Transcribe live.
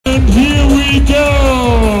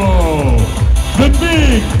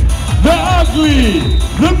quickly,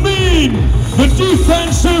 the mean, the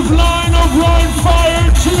defensive line of Rhein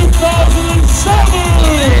Fire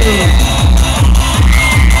 2007!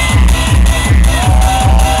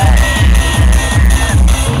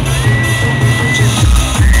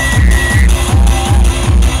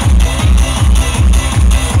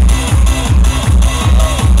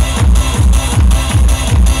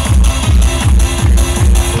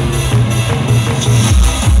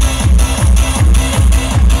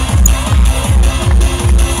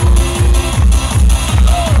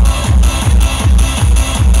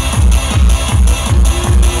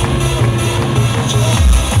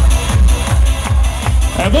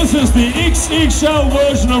 This is the XXL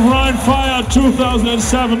version of Rhein Fire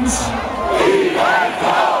 2007's. Defense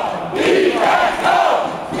go! Defense go!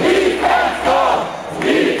 Defense go!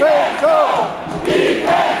 Defense go!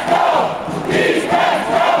 Defense go! Defense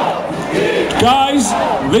go! Guys,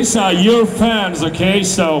 these are your fans, okay?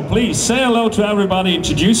 So please say hello to everybody,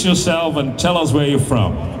 introduce yourself and tell us where you're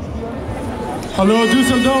from. Hallo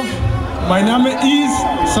Düsseldorf, mein Name ist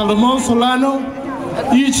Solano.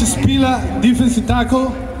 Ich spiele Defensive Tackle.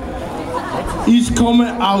 Ich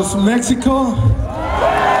komme aus Mexiko.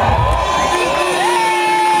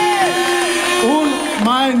 Und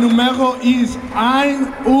mein Numero ist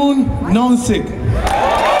 91.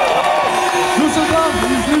 Düsseldorf,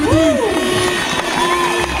 ich liebe dich.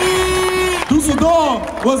 Düsseldorf,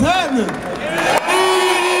 what's happening?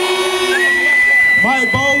 My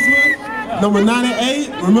Bozeman, number 98.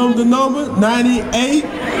 Remember the number? 98.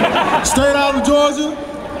 Straight out of Georgia.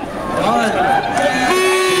 All right.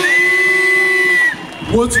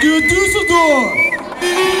 What's good, Düsseldorf?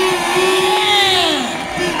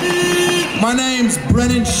 My name's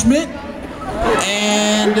Brennan Schmidt,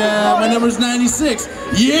 and my number's 96.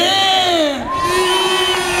 Yeah!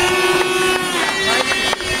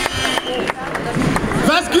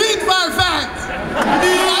 Was geht, Fact?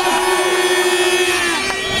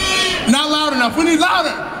 Not loud enough. We need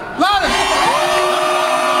louder. Louder.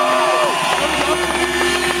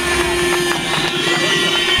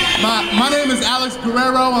 My name is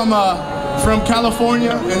Guerrero. I'm from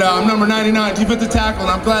California, and I'm number 99, defensive tackle,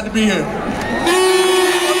 and I'm glad to be here.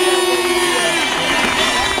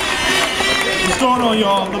 What's going on,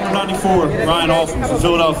 y'all? Number 94, Ryan Hoffman from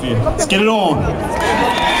Philadelphia. Let's get it on.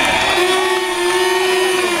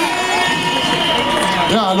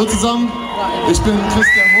 Ja, hallo zusammen. Ich bin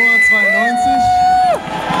Christian Mohr, 92.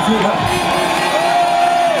 Vielen Dank.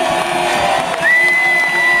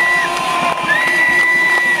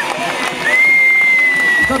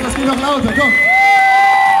 Komm, das geht noch lauter, komm!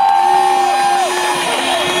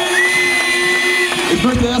 Ich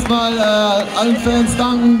möchte erstmal allen Fans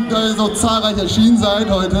danken, da ihr so zahlreich erschienen seid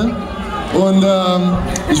heute. Und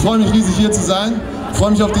ich freue mich riesig hier zu sein. Ich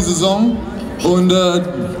freue mich auf die Saison. Und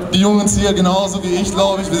die Jungs hier genauso wie ich,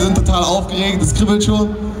 glaube ich. Wir sind total aufgeregt, es kribbelt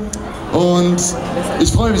schon. Und ich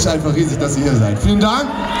freue mich einfach riesig, dass ihr hier seid. Vielen Dank.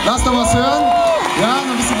 Lasst doch was hören. Ja, noch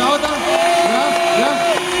ein bisschen lauter. Ja, ja.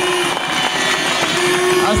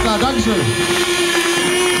 Alles klar, Dankeschön.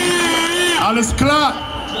 Alles klar!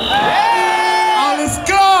 Alles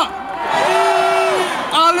klar!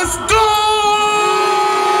 Alles klar!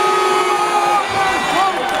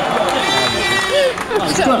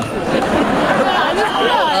 Alles klar.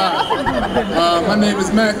 My name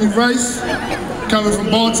is Matthew Rice, coming from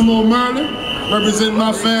Baltimore, Maryland, representing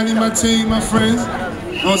my family, my team, my friends.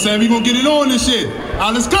 You know what I'm saying? We gonna get it on this shit.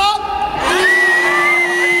 Alles klar!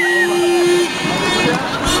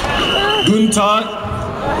 Guten Tag.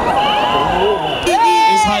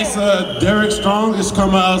 Ich heiße Derrick Strong, ich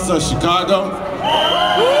komme aus Chicago.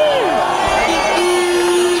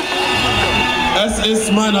 Es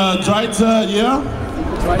ist mein dritter Jahr.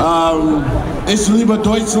 Ich liebe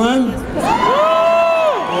Deutschland.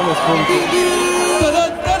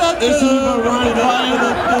 Ich liebe Rhein.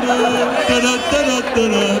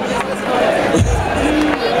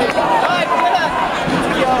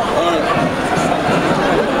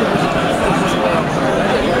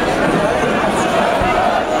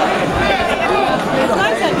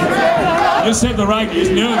 You said the right, you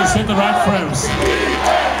knew you said the right frames.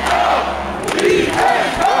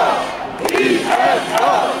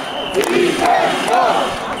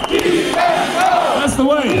 That's the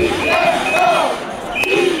way.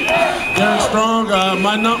 Derrick Strong,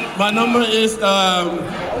 my number is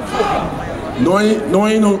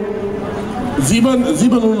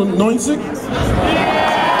 97.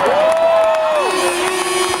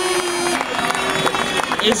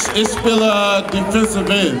 Ich spiele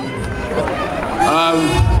defensive end.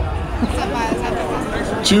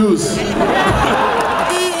 Choose.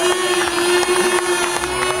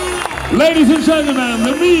 Ladies and gentlemen,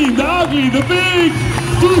 the mean, the ugly, the big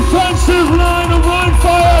defensive line of Rhein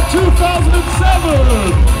fire.